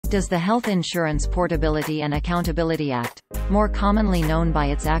Does the Health Insurance Portability and Accountability Act, more commonly known by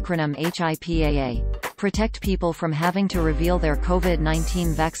its acronym HIPAA, protect people from having to reveal their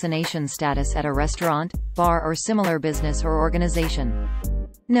COVID-19 vaccination status at a restaurant, bar or similar business or organization?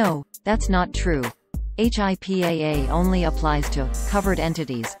 No, that's not true. HIPAA only applies to covered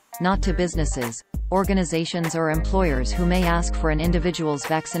entities, not to businesses, organizations or employers who may ask for an individual's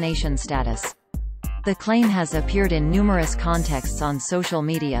vaccination status. The claim has appeared in numerous contexts on social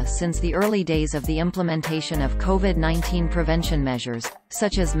media since the early days of the implementation of COVID-19 prevention measures,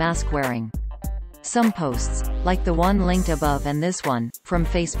 such as mask wearing. Some posts, like the one linked above and this one, from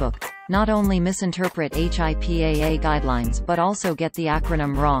Facebook, not only misinterpret HIPAA guidelines but also get the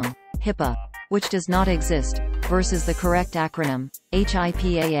acronym wrong, HIPAA, which does not exist, versus the correct acronym,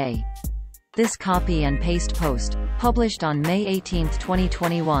 HIPAA. This copy and paste post, published on May 18,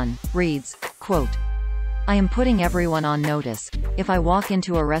 2021, reads, quote, "I am putting everyone on notice. If I walk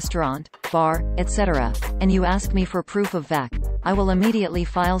into a restaurant, bar, etc., and you ask me for proof of VAC, I will immediately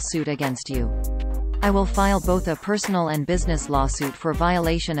file suit against you. I will file both a personal and business lawsuit for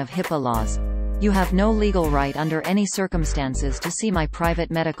violation of HIPAA laws. You have no legal right under any circumstances to see my private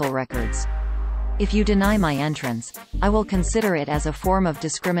medical records. If you deny my entrance, I will consider it as a form of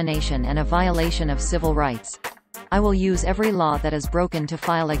discrimination and a violation of civil rights. I will use every law that is broken to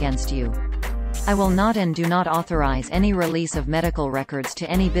file against you. I will not and do not authorize any release of medical records to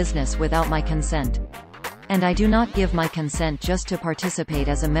any business without my consent. And I do not give my consent just to participate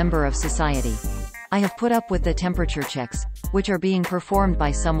as a member of society. I have put up with the temperature checks, which are being performed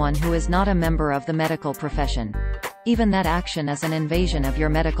by someone who is not a member of the medical profession. Even that action is an invasion of your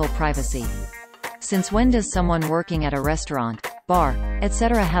medical privacy. Since when does someone working at a restaurant, bar,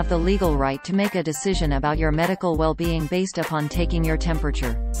 etc. have the legal right to make a decision about your medical well-being based upon taking your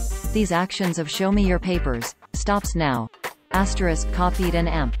temperature? These actions of show me your papers, stops now. Asterisk copied and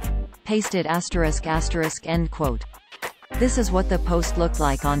amp. Pasted asterisk asterisk end quote. This is what the post looked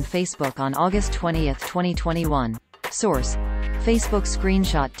like on Facebook on August 20, 2021. Source: Facebook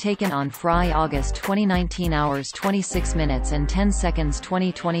screenshot taken on Friday, August 2019 hours 26 minutes and 10 seconds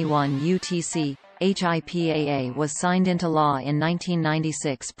 2021 UTC. HIPAA was signed into law in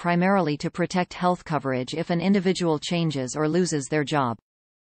 1996 primarily to protect health coverage if an individual changes or loses their job.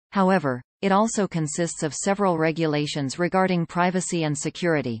 However, it also consists of several regulations regarding privacy and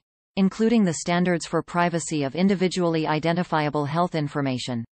security, including the Standards for Privacy of Individually Identifiable Health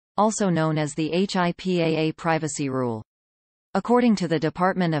Information, also known as the HIPAA Privacy Rule. According to the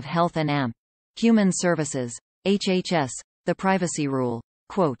Department of Health and Human Services, HHS, the Privacy Rule,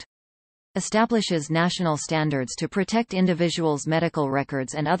 quote, establishes national standards to protect individuals' medical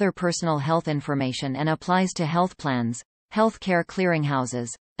records and other personal health information and applies to health plans, healthcare clearinghouses,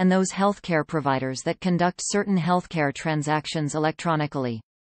 and those healthcare providers that conduct certain healthcare transactions electronically.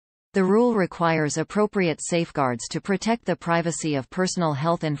 The rule requires appropriate safeguards to protect the privacy of personal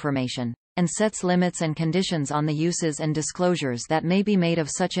health information, and sets limits and conditions on the uses and disclosures that may be made of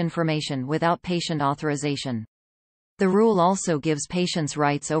such information without patient authorization. The rule also gives patients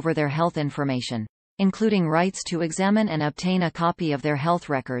rights over their health information, including rights to examine and obtain a copy of their health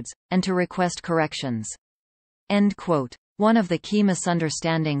records, and to request corrections. End quote. One of the key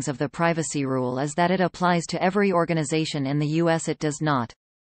misunderstandings of the privacy rule is that it applies to every organization in the U.S. It does not.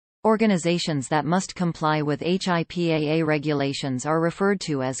 Organizations that must comply with HIPAA regulations are referred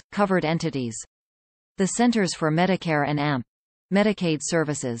to as covered entities. The Centers for Medicare and Medicaid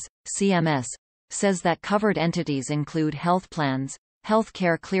Services, CMS, says that covered entities include health plans,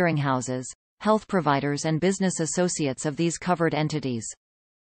 healthcare clearinghouses, health providers and business associates of these covered entities.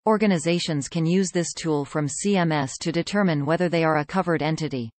 Organizations can use this tool from CMS to determine whether they are a covered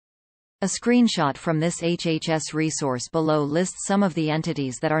entity. A screenshot from this HHS resource below lists some of the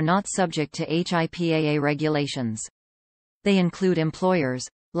entities that are not subject to HIPAA regulations. They include employers,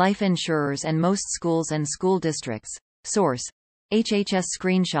 life insurers and most schools and school districts. Source: HHS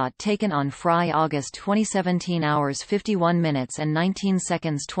screenshot taken on Friday, August 2017 hours 51 minutes and 19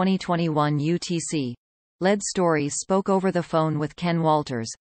 seconds 2021 UTC. Lead Stories spoke over the phone with Ken Walters,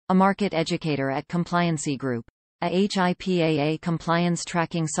 a market educator at Compliancy Group, a HIPAA compliance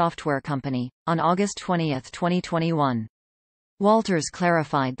tracking software company, on August 20, 2021. Walters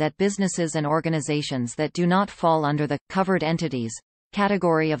clarified that businesses and organizations that do not fall under the covered entities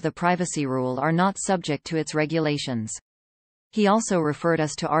category of the privacy rule are not subject to its regulations. He also referred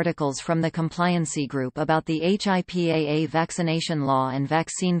us to articles from the Compliancy Group about the HIPAA vaccination law and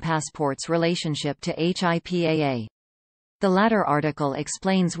vaccine passports' relationship to HIPAA. The latter article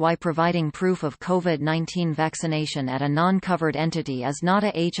explains why providing proof of COVID-19 vaccination at a non-covered entity is not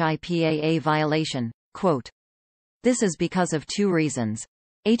a HIPAA violation. Quote, "This is because of two reasons.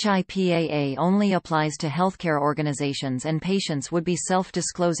 HIPAA only applies to healthcare organizations and patients would be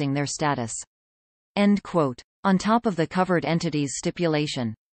self-disclosing their status. End quote. On top of the covered entities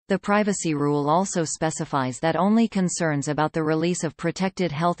stipulation, the privacy rule also specifies that only concerns about the release of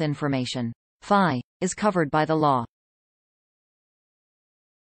protected health information, PHI, is covered by the law.